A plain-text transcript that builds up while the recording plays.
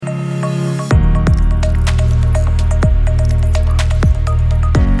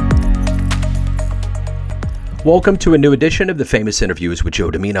Welcome to a new edition of the Famous Interviews with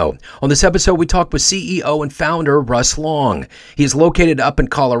Joe Domino. On this episode, we talk with CEO and founder Russ Long. He is located up in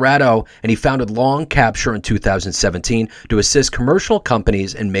Colorado, and he founded Long Capture in 2017 to assist commercial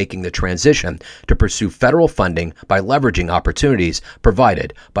companies in making the transition to pursue federal funding by leveraging opportunities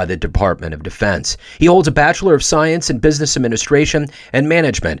provided by the Department of Defense. He holds a Bachelor of Science in Business Administration and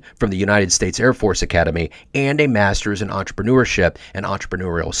Management from the United States Air Force Academy and a Master's in Entrepreneurship and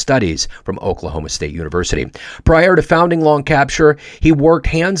Entrepreneurial Studies from Oklahoma State University. Prior to founding Long Capture, he worked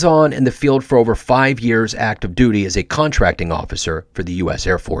hands-on in the field for over 5 years active duty as a contracting officer for the U.S.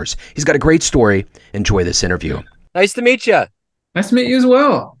 Air Force. He's got a great story. Enjoy this interview. Nice to meet you. Nice to meet you as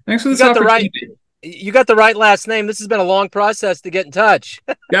well. Thanks for this opportunity. You got the right last name. This has been a long process to get in touch.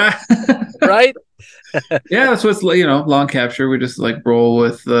 Yeah. Right? Yeah, that's what's, Long Capture. We just roll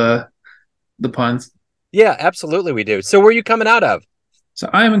with the puns. Yeah, absolutely we do. So where are you coming out of? So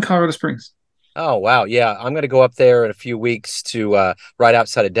I am in Colorado Springs. Oh, wow. Yeah, I'm going to go up there in a few weeks to right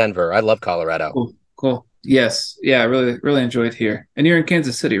outside of Denver. I love Colorado. Cool. Yes. Yeah, I really enjoyed here. And you're in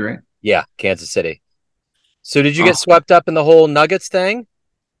Kansas City, right? Yeah, Kansas City. So did you get swept up in the whole Nuggets thing?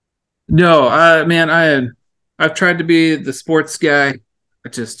 No, I've tried to be the sports guy. I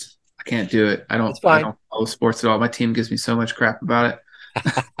can't do it. I don't follow sports at all. My team gives me so much crap about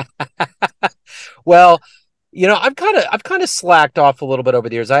it. Well, I've kind of slacked off a little bit over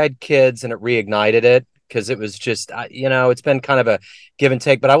the years. I had kids and it reignited it because it was just, it's been kind of a give and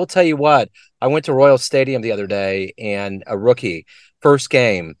take. But I will tell you what, I went to Royal Stadium the other day and a rookie, first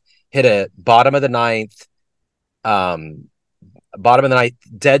game, hit a bottom of the ninth,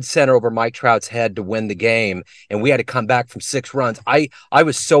 dead center over Mike Trout's head to win the game. And we had to come back from 6 runs. I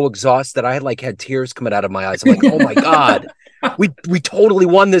was so exhausted. I had tears coming out of my eyes. I'm like, oh my God. We totally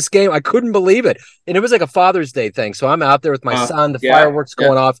won this game. I couldn't believe it. And it was like a Father's Day thing. So I'm out there with my son, fireworks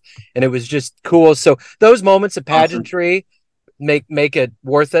going off, and it was just cool. So those moments of pageantry make it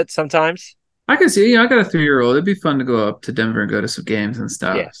worth it sometimes. I can see, I got a 3-year-old. It'd be fun to go up to Denver and go to some games and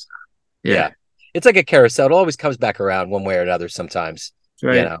stuff. Yeah. It's like a carousel. It always comes back around one way or another sometimes.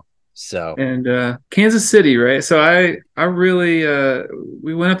 Right. So and Kansas City, right? So I really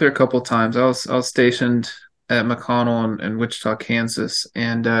we went up there a couple of times. I was stationed at McConnell in Wichita, Kansas,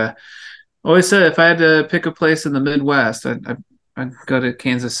 and always said if I had to pick a place in the Midwest, I'd go to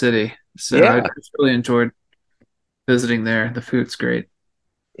Kansas City. So I just really enjoyed visiting there. The food's great.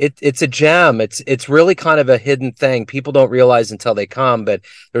 It's a gem. It's really kind of a hidden thing. People don't realize until they come, but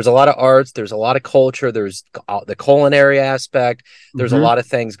there's a lot of arts, there's a lot of culture, there's the culinary aspect, there's a lot of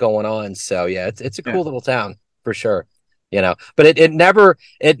things going on. So yeah, it's a cool little town for sure. But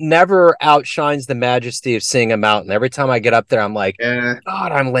it never outshines the majesty of seeing a mountain. Every time I get up there, I'm like, God,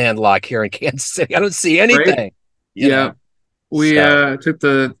 I'm landlocked here in Kansas City. I don't see anything. Right? We took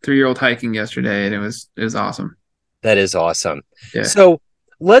the 3-year-old hiking yesterday, and it was awesome. That is awesome. Yeah. So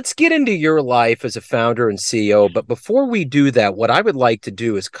let's get into your life as a founder and CEO. But before we do that, what I would like to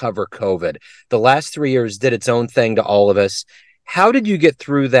do is cover COVID. The last 3 years did its own thing to all of us. How did you get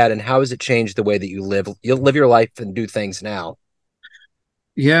through that, and how has it changed the way that you live your life and do things now?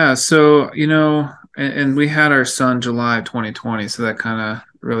 Yeah, so, and we had our son July 2020, so that kind of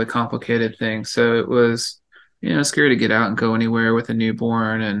really complicated things. So it was, scary to get out and go anywhere with a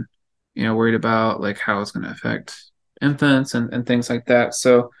newborn and, worried about how it's going to affect infants and things like that.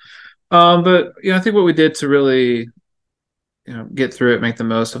 So, but, I think what we did to really get through it, make the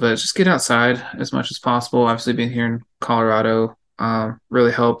most of it, just get outside as much as possible. Obviously being here in Colorado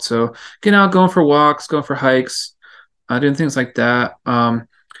really helped. So getting out, going for walks, going for hikes, doing things like that.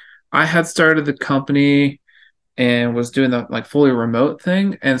 I had started the company and was doing the fully remote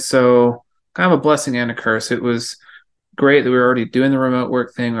thing. And so kind of a blessing and a curse. It was great that we were already doing the remote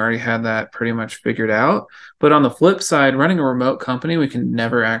work thing. We already had that pretty much figured out. But on the flip side, running a remote company, we can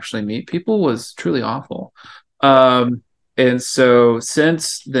never actually meet people was truly awful. And so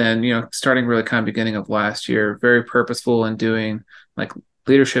since then, starting really kind of beginning of last year, very purposeful in doing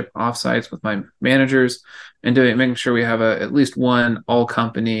leadership offsites with my managers and making sure we have at least one all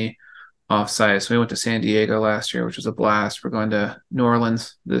company offsite. So we went to San Diego last year, which was a blast. We're going to New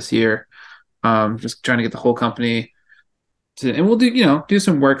Orleans this year. Just trying to get the whole company and we'll do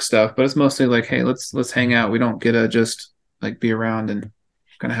some work stuff, but it's mostly hey, let's hang out. We don't get to just be around and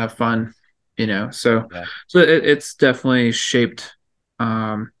kind of have fun. So it's definitely shaped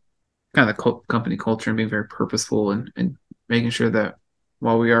kind of the company culture and being very purposeful and making sure that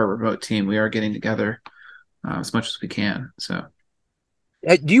while we are a remote team, we are getting together as much as we can. So,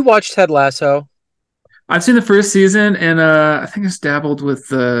 do you watch Ted Lasso? I've seen the first season, and I think I just dabbled with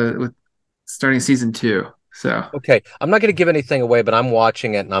starting season 2. So Okay, I'm not going to give anything away, but I'm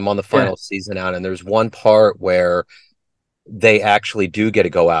watching it and I'm on the yeah, final season out, and there's one part where they actually do get to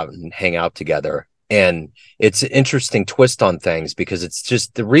go out and hang out together. And it's an interesting twist on things because it's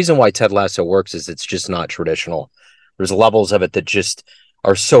just the reason why Ted Lasso works is it's just not traditional. There's levels of it that just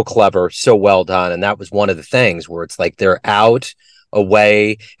are so clever, so well done. And that was one of the things where it's like they're out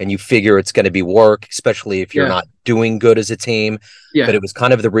away and you figure it's going to be work, especially if you're yeah, not doing good as a team. But yeah. it was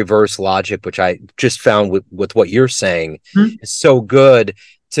kind of the reverse logic, which I just found with what you're saying Mhm. is so good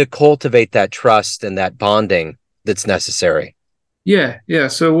to cultivate that trust and that bonding that's necessary. Yeah, yeah.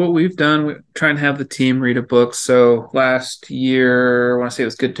 So what we've done, we try and have the team read a book. So last year, I want to say it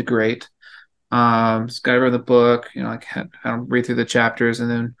was Good to Great. Just got over the book, like had them read through the chapters,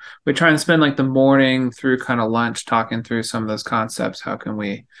 and then we try and spend like the morning through kind of lunch talking through some of those concepts. How can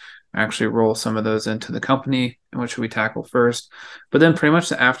we actually roll some of those into the company, and what should we tackle first? But then pretty much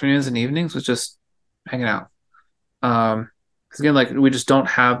the afternoons and evenings was just hanging out. Because again, like we just don't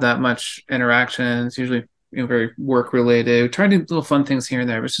have that much interaction. It's usually very work related. We try to do little fun things here and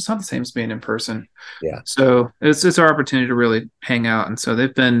there, but it's just not the same as being in person. Yeah. So it's our opportunity to really hang out, and so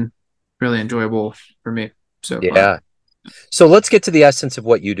they've been really enjoyable for me so far. Yeah. So let's get to the essence of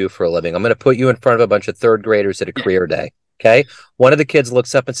what you do for a living. I'm going to put you in front of a bunch of third graders at a Yeah. career day. Okay. One of the kids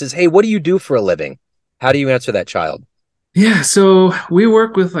looks up and says, "Hey, what do you do for a living?" How do you answer that child? Yeah, so we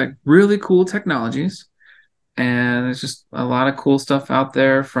work with like really cool technologies, and there's just a lot of cool stuff out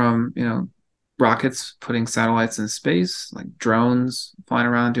there from, rockets putting satellites in space, like drones flying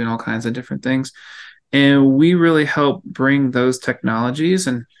around doing all kinds of different things. And we really help bring those technologies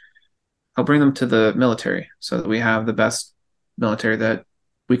and help bring them to the military so that we have the best military that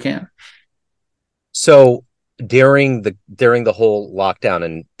we can. So during the whole lockdown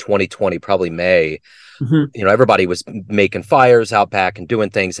in 2020, probably May, Mhm. everybody was making fires out back and doing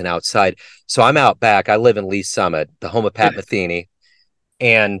things and outside. So I'm out back. I live in Lee Summit, the home of Pat Yeah. Metheny,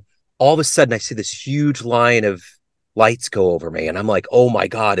 and all of a sudden I see this huge line of lights go over me, and I'm like, "Oh my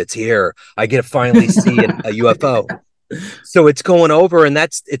God, it's here! I get to finally see a UFO." So it's going over, and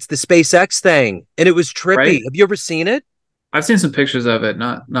it's the SpaceX thing, and it was trippy. Right? Have you ever seen it? I've seen some pictures of it,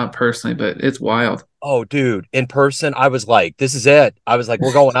 not personally, but it's wild. Oh, dude, in person, I was like, "This is it." I was like,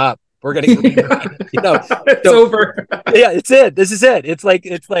 "We're going up. We're gonna Yeah. make it." You know. It's So over. yeah, it's it. This is it. It's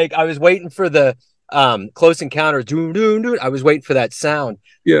like I was waiting for the close encounters. Doom, doom, doom. I was waiting for that sound,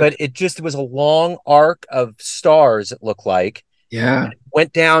 Yeah. but it just was a long arc of stars. It looked like Yeah.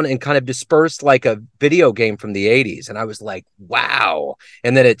 went down and kind of dispersed like a video game from the 80s. And I was like, wow.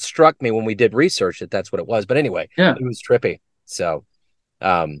 And then it struck me when we did research that that's what it was. But anyway, Yeah. it was trippy. So,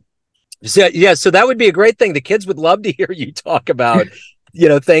 um, so yeah, so that would be a great thing. The kids would love to hear you talk about,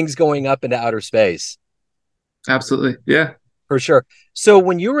 things going up into outer space Absolutely. Yeah. for sure. So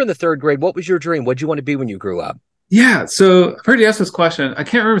when you were in the third grade, what was your dream? What did you want to be when you grew up? Yeah. So I've heard you ask this question. I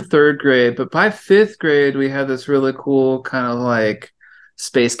can't remember third grade, but by fifth grade, we had this really cool kind of like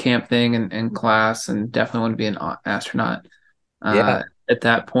space camp thing in class, and definitely want to be an astronaut Yeah. at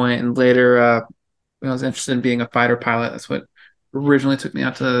that point. And later, I was interested in being a fighter pilot. That's what originally took me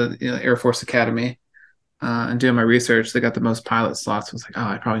out to Air Force Academy and doing my research. They got the most pilot slots. I was like, oh,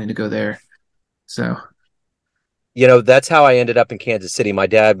 I probably need to go there. So, That's how I ended up in Kansas City. My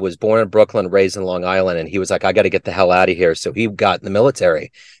dad was born in Brooklyn, raised in Long Island, and he was like, I got to get the hell out of here. So he got in the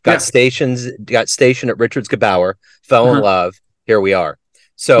military, yeah. got stationed at Richards Gebaur, fell in Uh-huh. love. Here we are.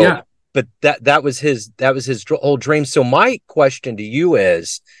 So, Yeah. but that was his whole dream. So my question to you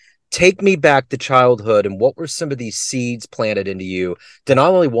is, take me back to childhood, and what were some of these seeds planted into you to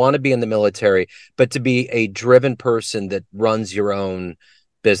not only want to be in the military, but to be a driven person that runs your own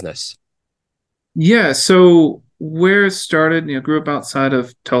business? Yeah. So where it started, grew up outside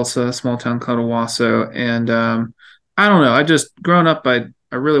of Tulsa, a small town called Owasso. And I don't know. I just growing up, I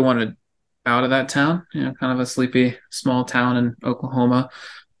really wanted out of that town, kind of a sleepy small town in Oklahoma.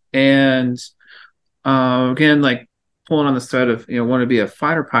 And again, like pulling on the thread of, wanted to be a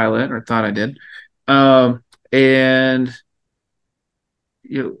fighter pilot, or thought I did. And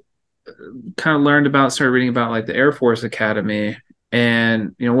you know, kind of started reading about like the Air Force Academy,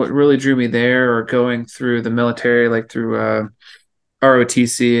 and what really drew me there, or going through the military, like through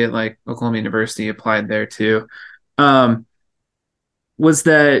ROTC at like Oklahoma University, applied there too, um, was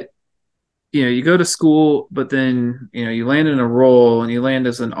that you go to school, but then you land in a role, and you land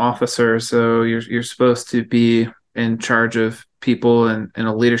as an officer, so you're supposed to be in charge of people and in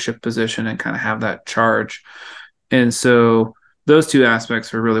a leadership position and kind of have that charge. And so those two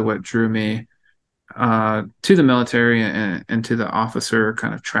aspects were really what drew me to the military, and to the officer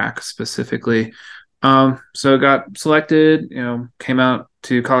kind of track specifically. So I got selected, came out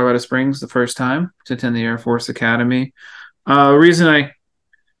to Colorado Springs the first time to attend the Air Force Academy. The reason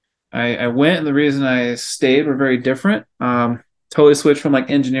I went and the reason I stayed were very different. Totally switched from like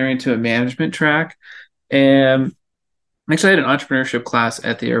engineering to a management track. And actually, I had an entrepreneurship class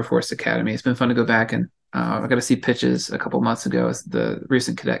at the Air Force Academy. It's been fun to go back and I got to see pitches a couple months ago as the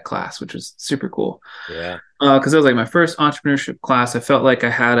recent cadet class, which was super cool. Yeah. Because it was like my first entrepreneurship class. I felt like I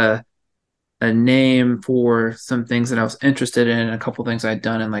had a name for some things that I was interested in, and a couple things I'd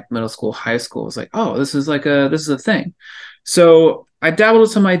done in like middle school, high school. It was like, oh, this is a thing. So I dabbled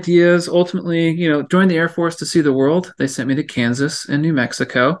with some ideas. Ultimately, joined the Air Force to see the world. They sent me to Kansas and New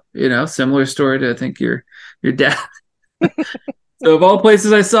Mexico. Similar story to I think your dad. So of all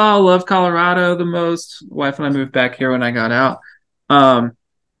places I saw, I loved Colorado the most. Wife and I moved back here when I got out.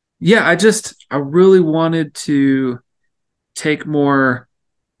 Yeah, I really wanted to take more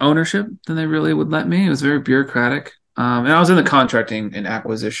ownership than they really would let me. It was very bureaucratic. And I was in the contracting and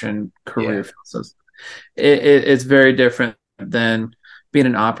acquisition career field, so it's very different than being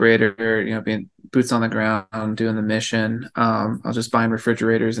an operator, being boots on the ground, doing the mission. I was just buying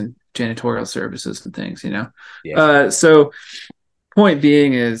refrigerators and janitorial services and things. So point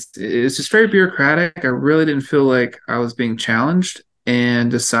being is it's just very bureaucratic. I really didn't feel like I was being challenged,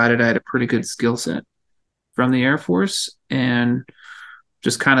 and decided I had a pretty good skill set from the Air Force, and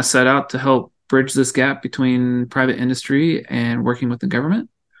just kind of set out to help bridge this gap between private industry and working with the government.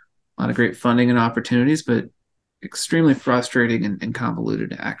 A lot of great funding and opportunities, but extremely frustrating and convoluted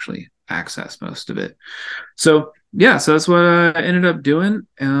to actually access most of it. So that's what I ended up doing.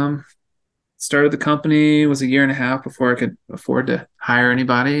 Started the company, was a year and a half before I could afford to hire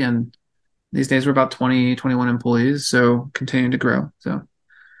anybody. And these days we're about 20, 21 employees. So continuing to grow. So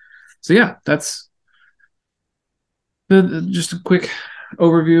yeah, that's just a quick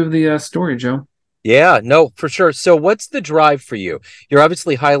overview of the story, Joe. Yeah, no, for sure. So what's the drive for you? You're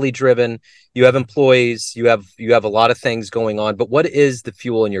obviously highly driven. You have employees, you have a lot of things going on, but what is the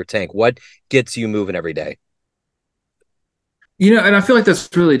fuel in your tank? What gets you moving every day? And I feel like that's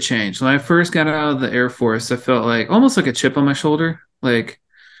really changed. When I first got out of the Air Force, I felt like almost like a chip on my shoulder. Like,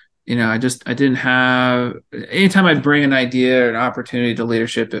 I didn't have, anytime I'd bring an idea or an opportunity to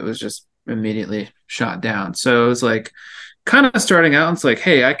leadership, it was just immediately shot down. So it was like kind of starting out, and it's like,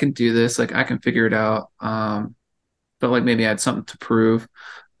 hey, I can do this. Like, I can figure it out. Felt like maybe I had something to prove.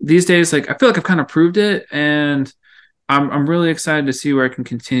 These days, like, I feel like I've kind of proved it, and I'm really excited to see where I can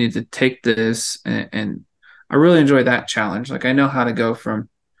continue to take this, and I really enjoy that challenge. Like, I know how to go from,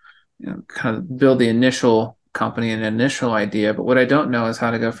 kind of build the initial company and initial idea, but what I don't know is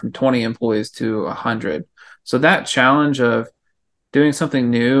how to go from 20 employees to 100. So that challenge of doing something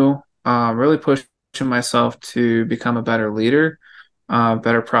new, really pushing myself to become a better leader,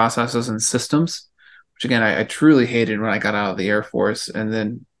 better processes and systems, which again, I truly hated when I got out of the Air Force, and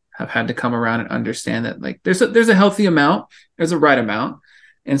then have had to come around and understand that like there's a healthy amount, there's a right amount.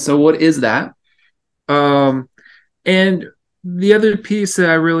 And so what is that? And the other piece that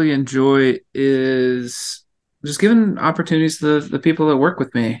I really enjoy is just giving opportunities to the people that work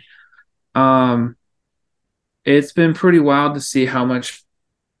with me. It's been pretty wild to see how much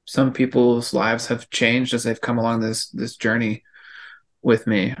some people's lives have changed as they've come along this journey with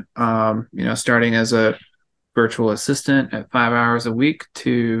me. Starting as a virtual assistant at 5 hours a week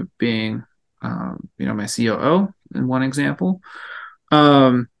to being, my COO in one example.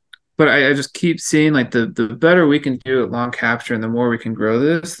 But I just keep seeing like the better we can do at long capture, and the more we can grow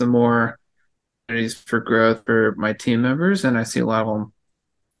this, the more opportunities for growth for my team members. And I see a lot of them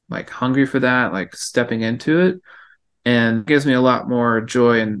like hungry for that, like stepping into it, and it gives me a lot more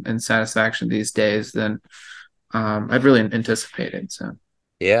joy and satisfaction these days than I'd really anticipated. So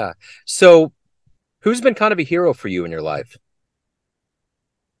Yeah. So who's been kind of a hero for you in your life?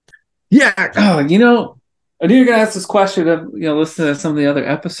 yeah, I knew you're gonna ask this question of listening to some of the other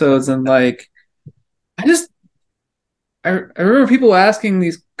episodes, and like I remember people asking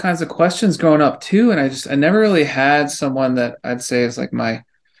these kinds of questions growing up too, and I never really had someone that I'd say is like my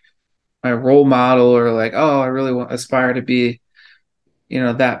role model, or like, oh, I really aspire to be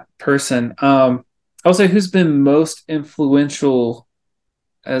that person. I'll say who's been most influential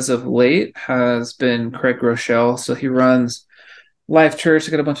as of late has been Craig Rochelle. So he runs Life Church.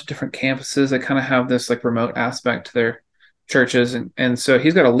 They got a bunch of different campuses. They kind of have this like remote aspect to their churches, and so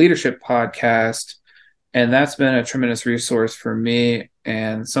he's got a leadership podcast, and that's been a tremendous resource for me,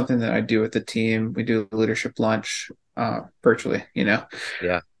 and something that I do with the team. We do a leadership lunch virtually, Yeah.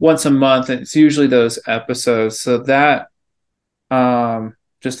 once a month, and it's usually those episodes. So that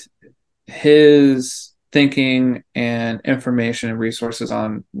just his thinking and information and resources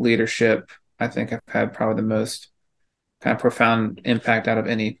on leadership, I think I've had probably the most kind of profound impact out of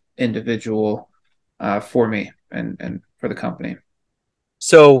any individual for me and for the company.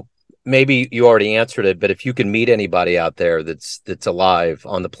 So maybe you already answered it, but if you can meet anybody out there that's alive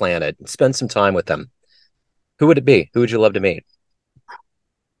on the planet, spend some time with them, who would it be? Who would you love to meet?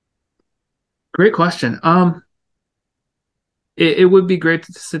 Great question. It would be great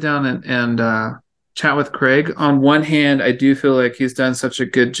to sit down and chat with Craig. On one hand, I do feel like he's done such a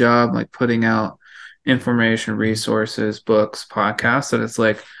good job, like putting out information, resources, books, podcasts, that it's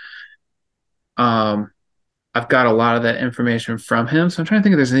like, I've got a lot of that information from him. So I'm trying to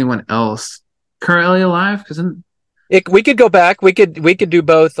think if there's anyone else currently alive. Because We could go back. We could do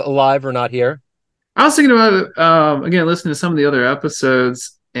both alive or not here. I was thinking about it again, listening to some of the other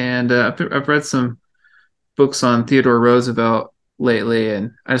episodes, and I've read some books on Theodore Roosevelt lately,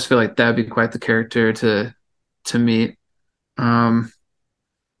 and I just feel like that'd be quite the character to meet. Yeah,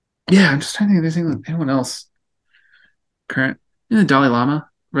 I'm just trying to think if there's anyone else current. The Dalai Lama.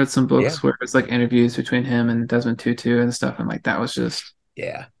 Read some Yeah. books where it's like interviews between him and Desmond Tutu and stuff, and like that was just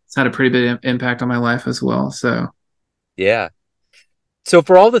Yeah. it's had a pretty big impact on my life as well. So Yeah. So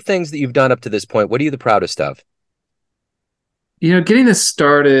for all the things that you've done up to this point, what are you the proudest of? getting this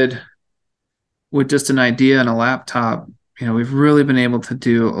started with just an idea and a laptop, we've really been able to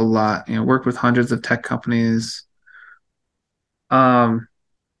do a lot. Work with hundreds of tech companies. But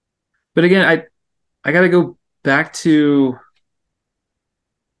again, I got to go back to,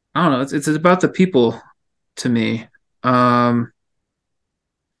 I don't know. It's about the people to me.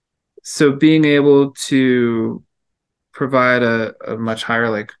 So being able to provide a much higher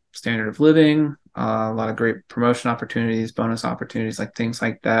like standard of living, a lot of great promotion opportunities, bonus opportunities, like things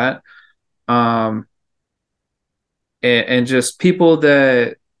like that. Um, and just people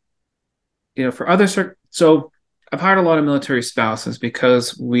that for other so I've hired a lot of military spouses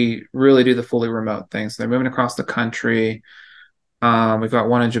because we really do the fully remote things. They're moving across the country. We've got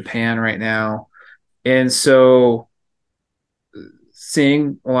one in Japan right now, and so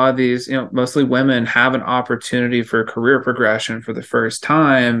seeing a lot of these, mostly women, have an opportunity for career progression for the first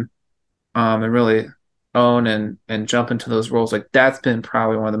time, and really own and jump into those roles, like that's been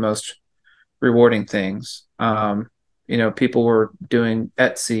probably one of the most rewarding things. People were doing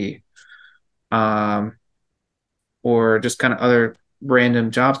Etsy, or just kind of other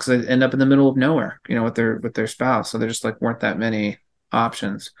random jobs because they end up in the middle of nowhere, with their spouse. So there just like weren't that many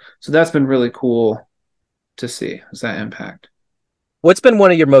options. So that's been really cool to see, is that impact. What's been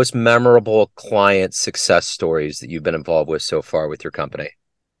one of your most memorable client success stories that you've been involved with so far with your company?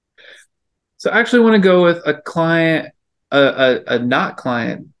 So I actually want to go with a client, a not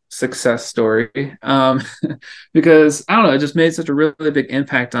client success story, because I don't know, it just made such a really big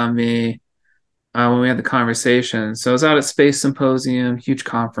impact on me when we had the conversation. So I was out at Space Symposium, huge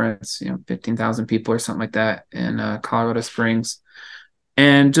conference, 15,000 people or something like that in Colorado Springs,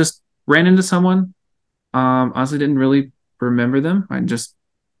 and just ran into someone. Honestly, didn't really remember them. I just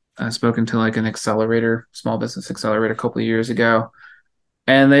spoken to like an accelerator, small business accelerator, a couple of years ago,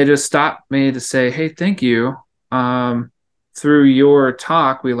 and they just stopped me to say, "Hey, thank you. Through your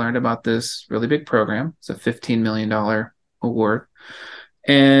talk, we learned about this really big program. It's a $15 million award."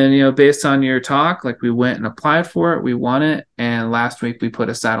 And based on your talk, like we went and applied for it, we won it, and last week we put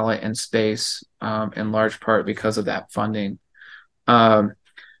a satellite in space, in large part because of that funding.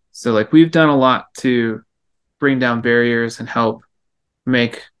 So like we've done a lot to bring down barriers and help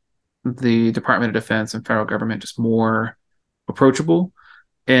make the Department of Defense and federal government just more approachable.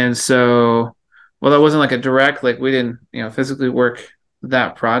 And so, well, that wasn't like a direct, like we didn't physically work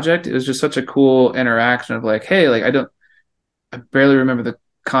that project. It was just such a cool interaction of like, hey, like I barely remember the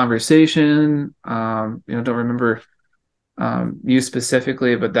conversation. Don't remember you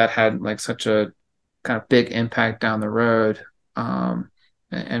specifically, but that had like such a kind of big impact down the road,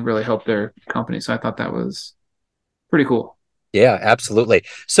 and really helped their company. So I thought that was pretty cool. Yeah, absolutely.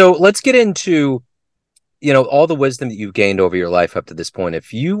 So let's get into, all the wisdom that you've gained over your life up to this point.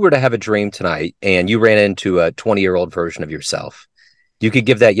 If you were to have a dream tonight and you ran into a 20-year-old version of yourself, you could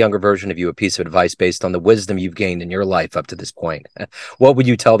give that younger version of you a piece of advice based on the wisdom you've gained in your life up to this point. What would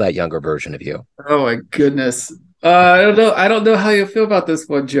you tell that younger version of you? Oh my goodness. I don't know how you feel about this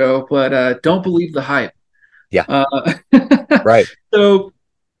one, Joe, but don't believe the hype. Yeah, Uh, right. so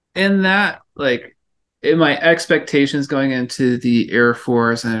in that, like in my expectations going into the Air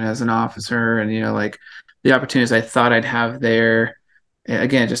Force and as an officer, and like the opportunities I thought I'd have there,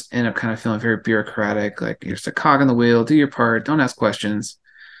 again, just end up kind of feeling very bureaucratic. Like you're just a cog in the wheel, do your part, don't ask questions,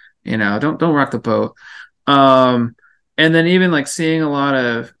 don't rock the boat. And then even like seeing a lot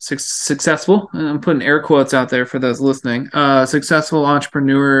of successful, and I'm putting air quotes out there for those listening, successful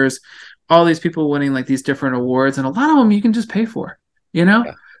entrepreneurs all these people winning like these different awards, and a lot of them you can just pay for, you know?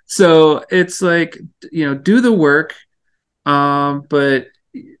 Yeah. So it's like, do the work, but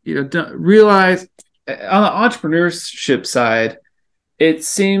don't realize on the entrepreneurship side, it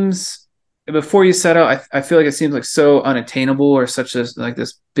seems before you set out, I feel like it seems like so unattainable or such as like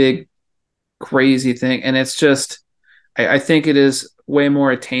this big crazy thing, and it's just I think it is way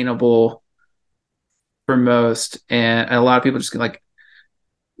more attainable for most, and a lot of people just like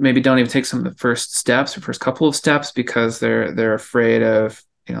maybe don't even take some of the first steps or first couple of steps because they're afraid of,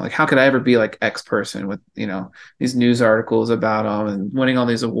 like, how could I ever be like X person with, these news articles about them and winning all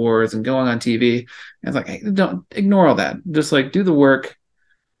these awards and going on TV. And it's like, hey, don't ignore all that. Just like do the work,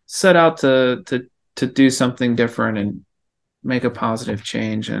 set out to do something different and make a positive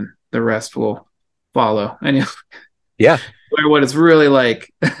change, and the rest will follow. And Yeah. what it's really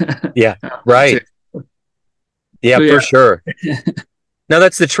like. Yeah. Right. Yeah, So, for sure. No,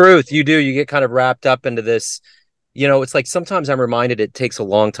 that's the truth. You get kind of wrapped up into this. It's like sometimes I'm reminded it takes a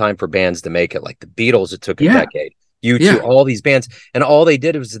long time for bands to make it. Like the Beatles, it took a decade. U2, all these bands, and all they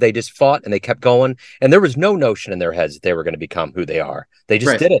did was they just fought and they kept going. And there was no notion in their heads that they were going to become who they are. They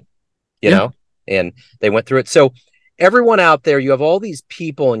just did it, you know, and they went through it. So everyone out there, you have all these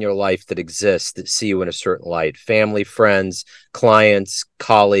people in your life that exist that see you in a certain light, family, friends, clients,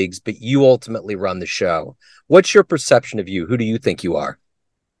 colleagues, but you ultimately run the show. What's your perception of you? Who do you think you are?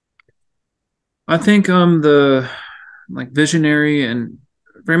 I think I'm the visionary and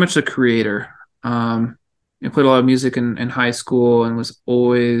very much the creator. I played a lot of music in high school and was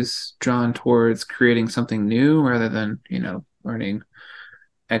always drawn towards creating something new rather than, learning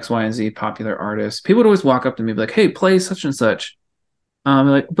X, Y, and Z popular artists. People would always walk up to me and be like, hey, play such and such.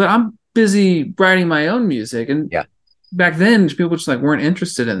 But I'm busy writing my own music. And back then people just weren't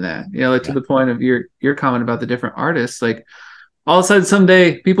interested in that. To the point of your comment about the different artists, like all of a sudden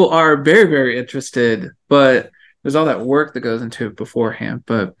someday people are very, very interested, but there's all that work that goes into it beforehand.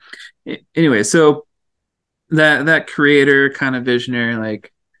 But anyway, so that creator kind of visionary,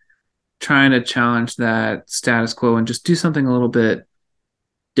 like trying to challenge that status quo and just do something a little bit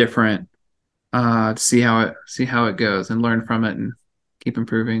different, to see how it goes and learn from it and keep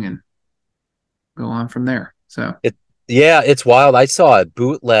improving and go on from there. So it's wild. I saw a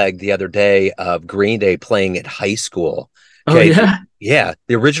bootleg the other day of Green Day playing at high school. Okay. Oh yeah.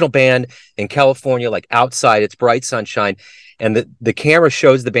 The original band in California, like outside, it's bright sunshine. And the camera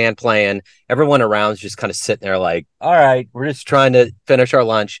shows the band playing. Everyone around is just kind of sitting there like, all right, we're just trying to finish our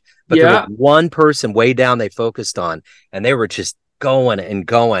lunch. But there was one person way down they focused on, and they were just going and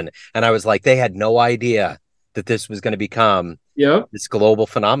going. And I was like, they had no idea that this was going to become this global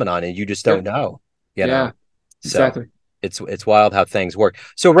phenomenon, and you just don't know, you know? Exactly. So it's wild how things work.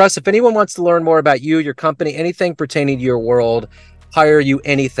 So Russ, if anyone wants to learn more about you, your company, anything pertaining to your world, hire you,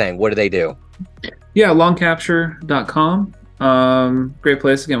 anything, what do they do? Yeah, longcapture.com. Great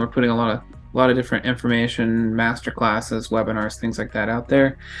place. Again, we're putting a lot of different information, master classes, webinars, things like that out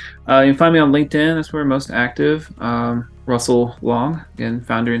there. You can find me on LinkedIn. That's where we're most active. Russell Long, again,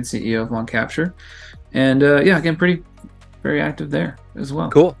 founder and CEO of Long Capture. And again, very active there as well.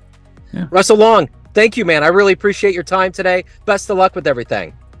 Cool. Yeah. Russell Long, thank you, man. I really appreciate your time today. Best of luck with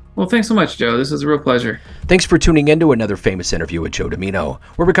everything. Well, thanks so much, Joe. This is a real pleasure. Thanks for tuning in to another famous interview with Joe Domino,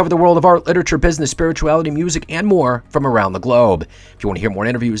 where we cover the world of art, literature, business, spirituality, music, and more from around the globe. If you want to hear more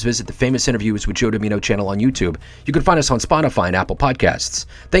interviews, visit the Famous Interviews with Joe Domino channel on YouTube. You can find us on Spotify and Apple Podcasts.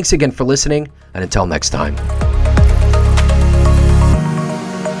 Thanks again for listening, and until next time.